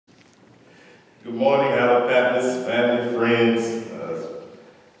Good morning, hello Patmos, family, friends.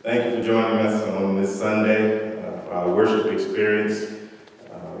 Thank you for joining us on this Sunday for our worship experience.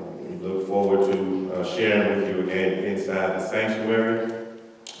 We look forward to sharing with you again inside the sanctuary.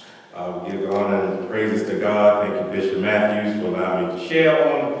 We give honor and praises to God. Thank you, Bishop Matthews, for allowing me to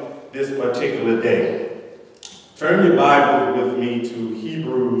share on this particular day. Turn your Bibles with me to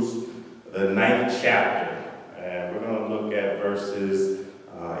Hebrews, the 9th chapter, and we're going to look at verses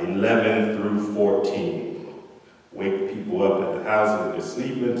 11 through 14. Wake people up at the house if they're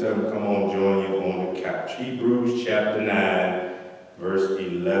sleeping. Tell them, come on, join you on the couch. Hebrews chapter 9, verse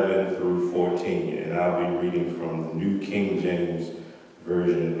 11 through 14. And I'll be reading from the New King James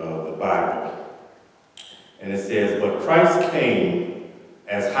Version of the Bible. And it says, "But Christ came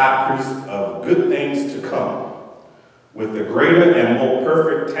as high priest of good things to come, with the greater and more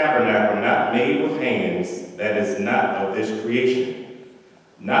perfect tabernacle not made with hands, that is not of this creation.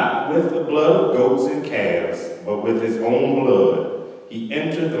 Not with the blood of goats and calves, but with his own blood. He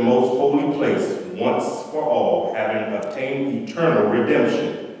entered the most holy place once for all, having obtained eternal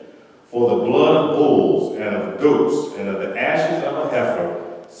redemption. For the blood of bulls and of goats and of the ashes of a heifer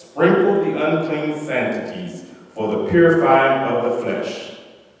sprinkled the unclean sanctities for the purifying of the flesh.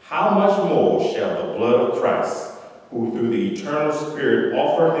 How much more shall the blood of Christ, who through the eternal Spirit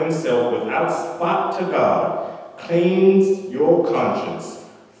offered himself without spot to God, cleanse your conscience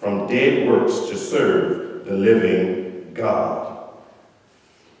from dead works to serve the living God."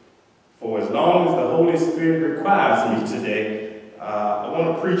 For as long as the Holy Spirit requires me today, I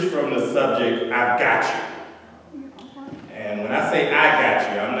want to preach from the subject, I've got you. And when I say I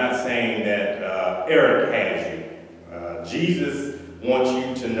got you, I'm not saying that Eric has you. Jesus wants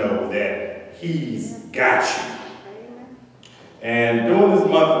you to know that he's got you. And during this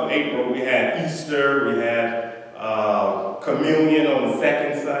month of April, we had Easter, we had communion on the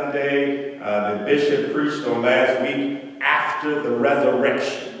second Sunday. The bishop preached on last week after the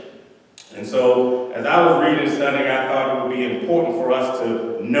resurrection. And so as I was reading Sunday, I thought it would be important for us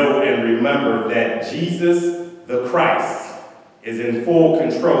to know and remember that Jesus, the Christ, is in full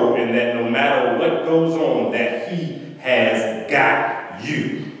control, and that no matter what goes on, that he has got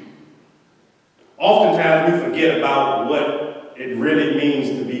you. Oftentimes we forget about what it really means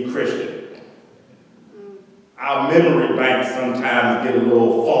to be Christian. Our memory banks sometimes get a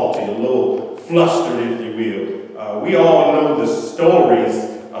little faulty, a little flustered, if you will. We all know the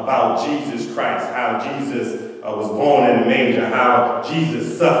stories about Jesus Christ, how Jesus was born in a manger, how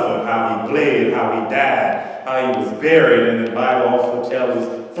Jesus suffered, how he bled, how he died, how he was buried, and the Bible also tells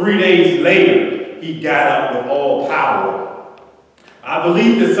us 3 days later he got up with all power. I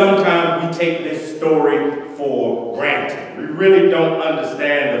believe that sometimes we take this story for granted. We really don't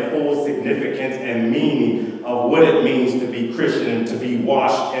understand the full significance and meaning of what it means to be Christian and to be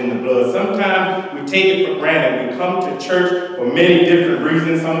washed in the blood. Sometimes we take it for granted. We come to church for many different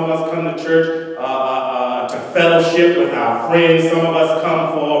reasons. Some of us come to church to fellowship with our friends. Some of us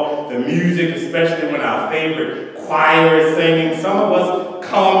come for the music, especially when our favorite choir is singing. Some of us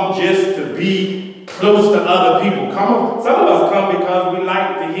come just to be close to other people. Some of us come because we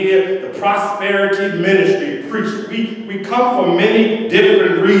like to hear the prosperity ministry preached. We come for many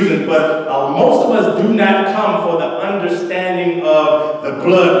different reasons, but most of us do not come for the understanding of the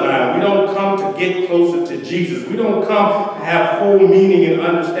bloodline. We don't come to get closer to Jesus. We don't come to have full meaning and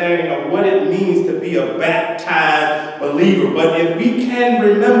understanding of what it means to be a baptized believer. But if we can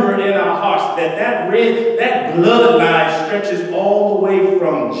remember in our hearts that bloodline stretches all the way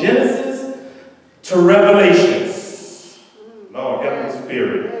from Genesis to Revelations. Lord, help me,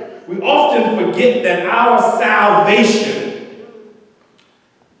 Spirit. We often forget that our salvation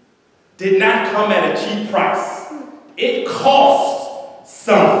did not come at a cheap price. It cost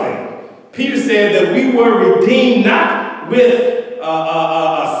something. Peter said that we were redeemed not with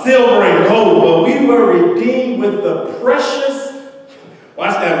silver and gold, but we were redeemed with the precious,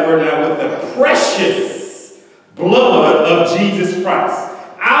 watch that word now, with the precious blood of Jesus Christ.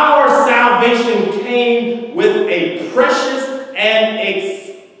 Our salvation came with a precious and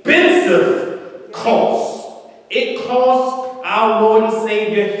expensive cost. It cost our Lord and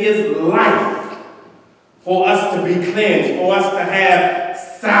Savior his life for us to be cleansed, for us to have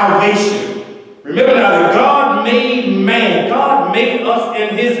salvation. Remember now that God made man. God made us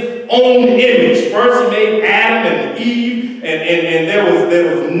in his own image. First he made Adam and Eve, and there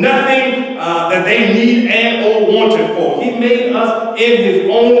was nothing that they needed and or wanted for. He made us in his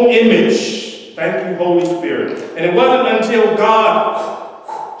own image. Thank you, Holy Spirit. And it wasn't until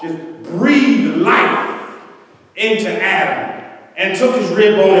God just breathed life into Adam and took his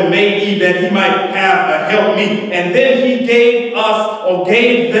rib bone and made Eve that he might have a helpmeet. And then he gave us, or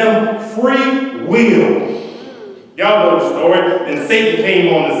gave them, free will. Y'all know the story. And Satan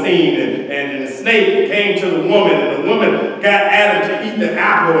came on the scene, and the snake came to the woman, and the woman got Adam to eat the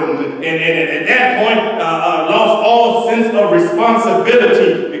apple, and at that point lost all sense of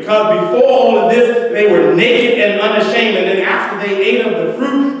responsibility, because before all of this, they were naked and unashamed. And then after they ate of the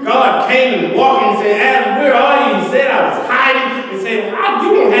fruit, God came and walked and said, Adam, where are you? He said, I was hiding. He said, wow,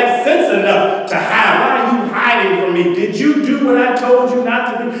 you don't have sense enough to hide. Why are you hiding from me? Did you do what I told you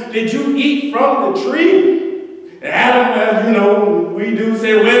not to do? Did you eat from the tree? And Adam, we do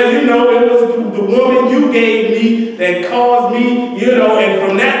say, well, it was the woman you gave me that caused me, and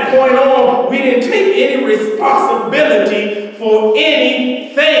from that point on, we didn't take any responsibility for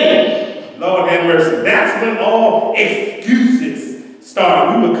anything. Lord have mercy. That's when all excuses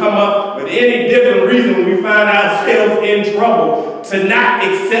started. We would come up with any different reason when we find ourselves in trouble to not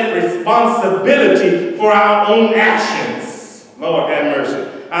accept responsibility for our own actions. Lord have mercy.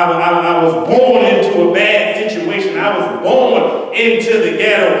 I was born into a bad situation. I was born into the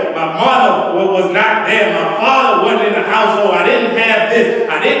ghetto. My mother was not there. My father wasn't in the household. I didn't have this.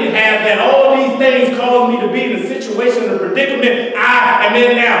 I didn't have that. All these things caused me to be in the situation, the predicament I am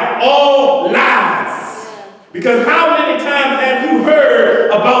in now. All lies. Because how many times have you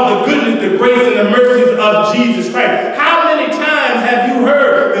heard about the goodness, the grace, and the mercies of Jesus Christ? How many times have you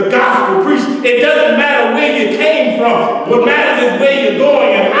heard the gospel preached? It doesn't matter where you came from. What matters is where you're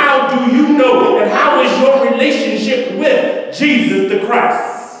going, and how do you know, and how is your relationship with Jesus the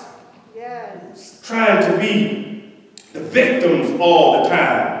Christ? Yes. Trying to be the victims all the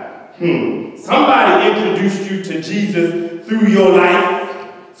time. Somebody introduced you to Jesus through your life.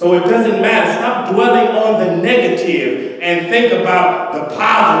 So it doesn't matter. Stop dwelling on the negative and think about the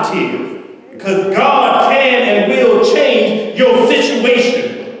positive. Because God can and will change your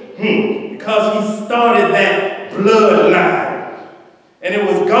situation. Because he started that bloodline. And it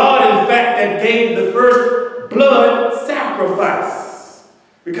was God, in fact, that gave the first blood sacrifice.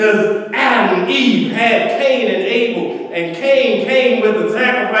 Because Adam and Eve had Cain and Abel, and Cain came with the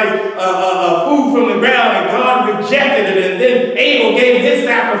sacrifice of food from the ground, and God rejected it. And then Abel gave his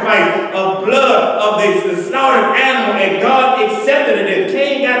sacrifice of blood of the slaughtered animal, and God accepted it. And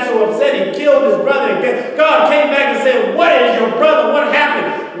Cain got so upset he killed his brother. And God came back and said, what is your brother? What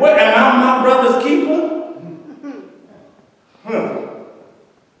happened? What, am I my brother's keeper?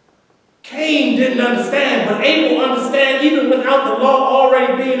 Cain didn't understand, but Abel understand, even without the law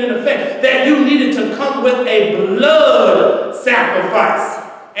already being in effect, that you needed to come with a blood sacrifice.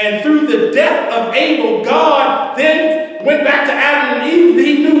 And through the death of Abel, God then went back to Adam and Eve.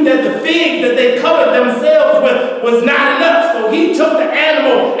 He knew that the figs that they covered themselves with was not enough. So he took the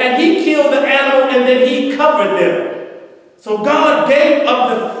animal and he killed the animal, and then he covered them. So God gave up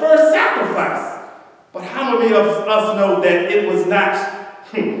the first sacrifice. But how many of us know that it was not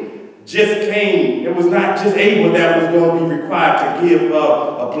just Cain, it was not just Abel that was going to be required to give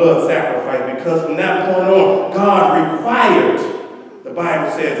up a blood sacrifice? Because from that point on, God required, the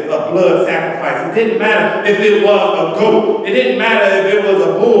Bible says, a blood sacrifice. It didn't matter if it was a goat. It didn't matter if it was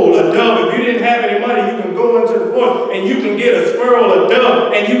a bull, a dove. If you didn't have any money, you can go into the forest and you can get a squirrel, a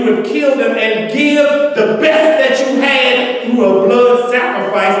dove, and you would kill them and give the best that you had through a blood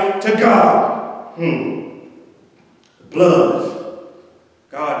sacrifice to God. Blood.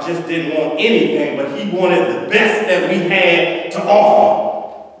 God just didn't want anything, but he wanted the best that we had to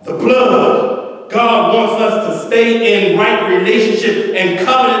offer. The blood. God wants us to stay in right relationship and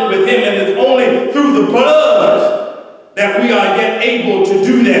covenant with him, and it's only through the blood that we are yet able to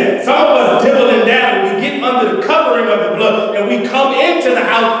do that. Some of us dibble and dabble. We get under the covering of the blood, and we come into the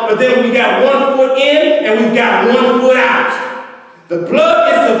house, but then we got one foot in and we've got one foot out. The blood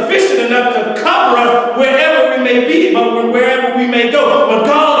is sufficient enough to cover us wherever we may be, but wherever we may go. But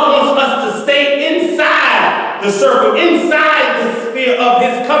God wants us to stay inside the circle, inside the sphere of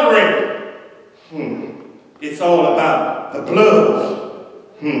his covering. It's all about the blood.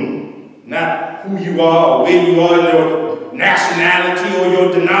 Not who you are or where you are in your nationality or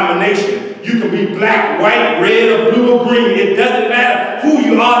your denomination. You can be black, white, red, or blue, or green. It doesn't matter who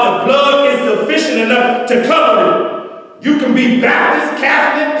you are. The blood is sufficient enough to cover you. You can be Baptist,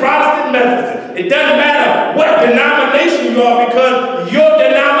 Catholic, Protestant, Methodist. It doesn't matter what denomination you are, because your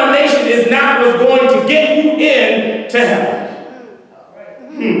denomination is not what's going to get you into heaven.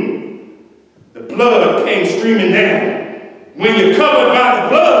 The blood came streaming down. When you're covered by the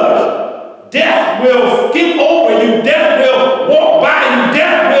blood, death will skip over you. Death will walk by you.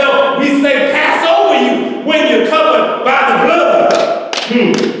 Death will, we say, pass over you when you're covered by the blood.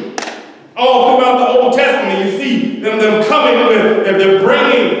 All throughout the Old Testament, you see them coming with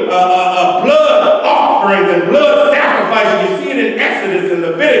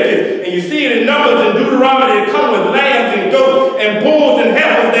Leviticus, and you see it in Numbers and Deuteronomy. They come with lambs and goats and bulls and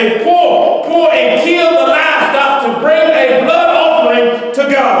heifers. They pour and kill the livestock to bring a blood offering to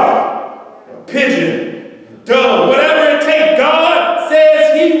God. A pigeon, dove, whatever it takes. God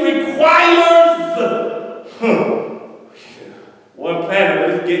says he requires one planet, but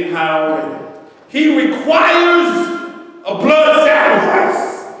it's getting high already. He requires a blood sacrifice.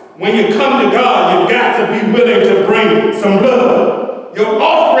 When you come to God, you've got to be willing to bring some blood. Your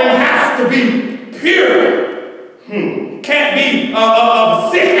offering has to be pure. Can't be a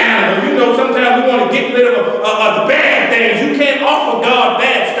sick animal. You know, sometimes we want to get rid of the bad things. You can't offer God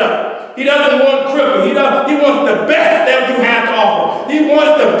bad stuff. He doesn't want cripple. He wants the best that you have to offer. He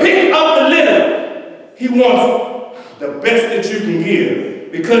wants to pick up the litter. He wants the best that you can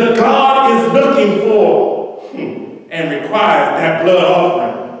give. Because God is looking for and requires that blood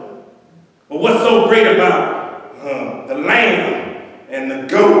offering. But what's so great about the lamb and the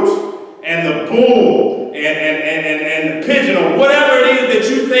goat and the bull and the pigeon or whatever it is that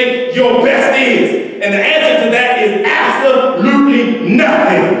you think your best is? And the answer to that is absolutely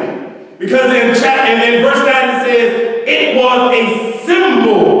nothing. Because in verse 9 it says, it was a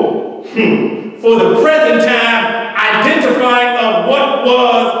symbol for the present time, identifying of what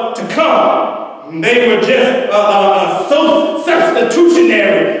was to come. They were just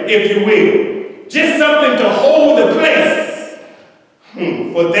substitutionary, if you will. Just something to hold the place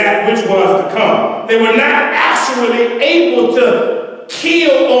for that which was to come. They were not actually able to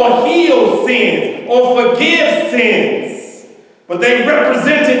kill or heal sins or forgive sins, but they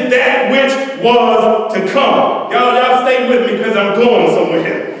represented that which was to come. Y'all stay with me because I'm going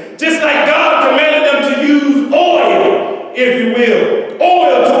somewhere. Just like God commanded them to use oil, if you will,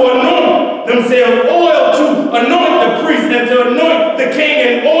 oil to anoint themselves, oil to anoint the priest and to anoint the king,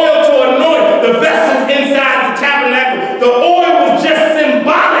 and oil to anoint the vessels inside the tabernacle. The oil was just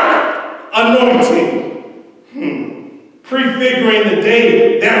symbolic anointing, prefiguring the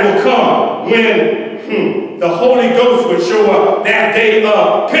day that will come when the Holy Ghost would show up, that day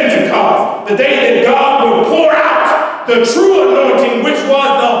of Pentecost, the day that God would pour out the true anointing, which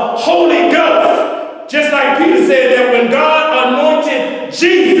was the Holy Ghost. Just like Peter said that when God anointed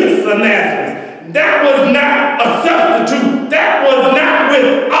Jesus of Nazareth, that was not a substitute. That was not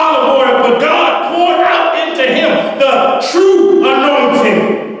with olive oil, but God poured out into him the true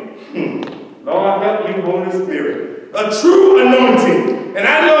anointing. Lord, help me, Holy Spirit. A true anointing. And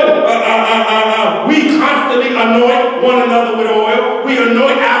I know we constantly anoint one another with oil. We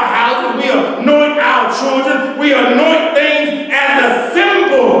anoint our houses. We anoint our children. We anoint things as a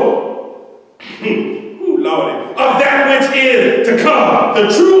symbol, Lord, of that which is to come. The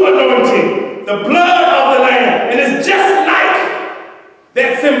true anointing. The blood of the Lamb. And it's just like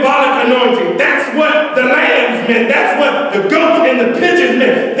that symbolic anointing. That's what the lambs meant. That's what the goats and the pigeons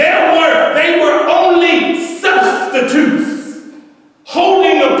meant. They were only substitutes,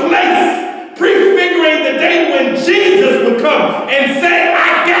 holding a place, prefiguring the day when Jesus would come and say,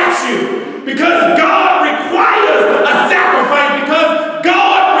 I got you. Because God requires a sacrifice. Because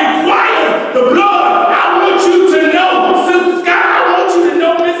God requires the blood. I want you to know, Sister Scott, I want you to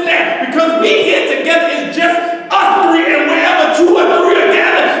know this now. Because we here together is just us three, and wherever two or three are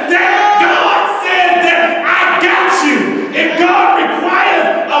gathered, that God says that I got you. If God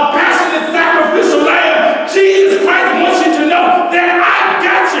requires a passionate sacrificial lamb, Jesus Christ wants you to know that I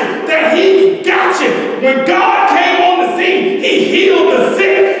got you, that he got you. When God came on the scene, he healed the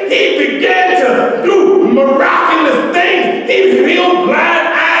sick. He began to do miraculous things. He healed blind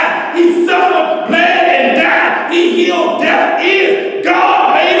eyes. He suffered, bled, and died. He healed deaf ears.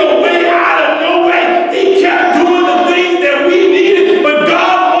 God made a way out of no way. He kept doing the things that we needed, but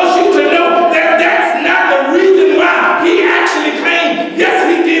God wants you to know that that's not the reason why he actually came. Yes,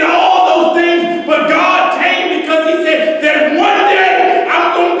 he did all those things, but God came because he said that one day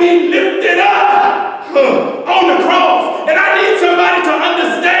I'm going to be lifted up on the cross. And I need somebody to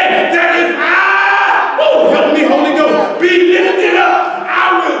understand that if help me, Holy Ghost, be lifted up,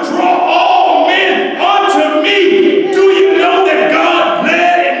 I will draw all men unto me. Do you know that God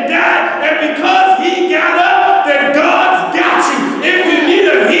bled and died? And because he got up, that God's got you. If you need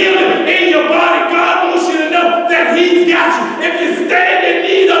a healing in your body, God wants you to know that he's got you. If you stand in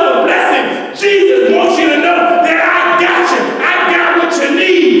need of a blessing, Jesus wants you to know that I got you. I got what you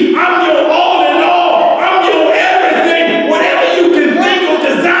need. I'm your all in all. I'm your everything. Whatever you can think or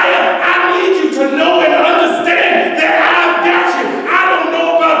desire, I need you to know and understand that I've got you. I don't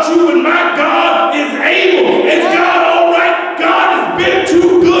know about you, but my God is able. Is God all right? God has been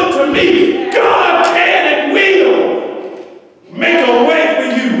too good to me. God can and will make a way for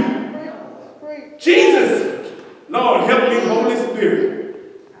you. Jesus, Lord, help me, Holy Spirit.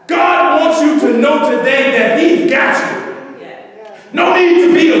 know today that He's got you. No need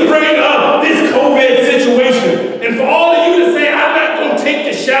to be afraid of this COVID situation. And for all of you to say, I'm not going to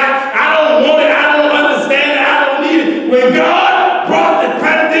take the shot, I don't want it, I don't understand it, I don't need it. When God brought the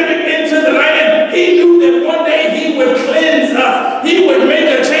pandemic into the land, He knew that one day He would cleanse us. He would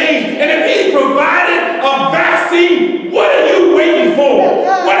make a change. And if He's provided a vaccine, what are you waiting for?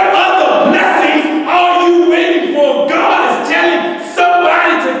 What other blessings are you waiting for? God is telling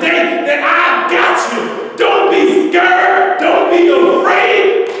somebody today that I got you. Don't be scared. Don't be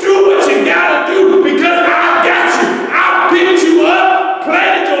afraid. Do what you gotta do because I got you. I picked you up,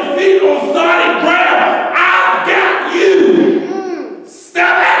 planted your feet on solid ground. I got you.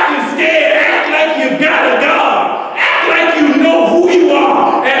 Stop acting scared. Act like you got a God. Act like you know who you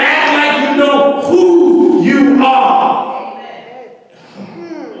are. And act like you know who you are.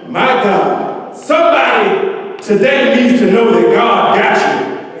 My God. Somebody today needs to know that God got you.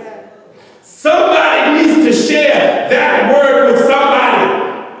 Somebody needs to share that word with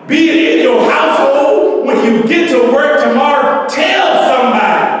somebody. Be it in your household, when you get to work tomorrow, tell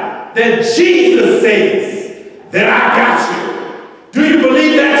somebody that Jesus says that I got you. Do you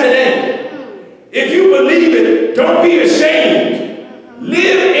believe that today? If you believe it, don't be ashamed.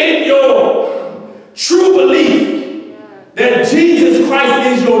 Live in your true belief that Jesus Christ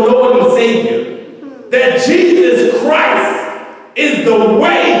is your Lord and Savior. That Jesus Christ is the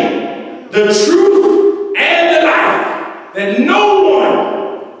way, the truth, and the life, that no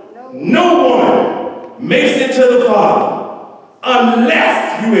one makes it to the Father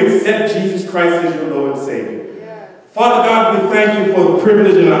unless you accept Jesus Christ as your Lord and Savior. Father God, we thank you for the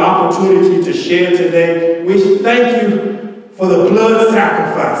privilege and the opportunity to share today. We thank you for the blood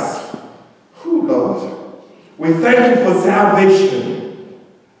sacrifice. Whew, Lord. We thank you for salvation.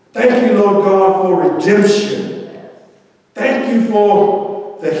 Thank you, Lord God, for redemption. Thank you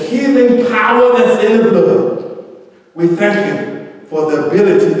for the healing power that's in the blood. We thank you for the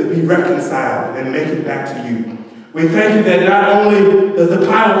ability to be reconciled and make it back to you. We thank you that not only does the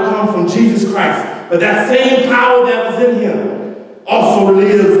power come from Jesus Christ, but that same power that was in Him also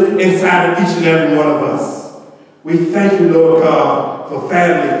lives inside of each and every one of us. We thank you, Lord God, for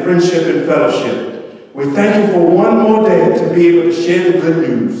family, friendship, and fellowship. We thank you for one more day to be able to share the good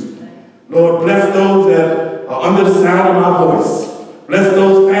news. Lord, bless those that are under the sound of my voice. Bless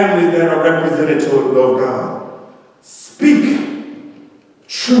those families that are represented to it, Lord God. Speak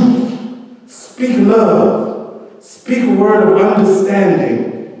truth. Speak love. Speak a word of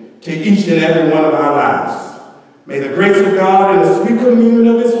understanding to each and every one of our lives. May the grace of God and the sweet communion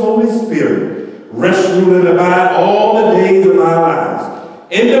of His Holy Spirit rest, rule, and abide all the days of our lives.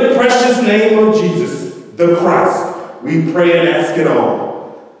 In the precious name of Jesus, the Christ, we pray and ask it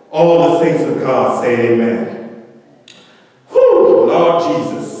all. All the saints of God say amen. Whew, Lord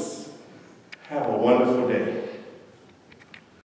Jesus, have a wonderful day.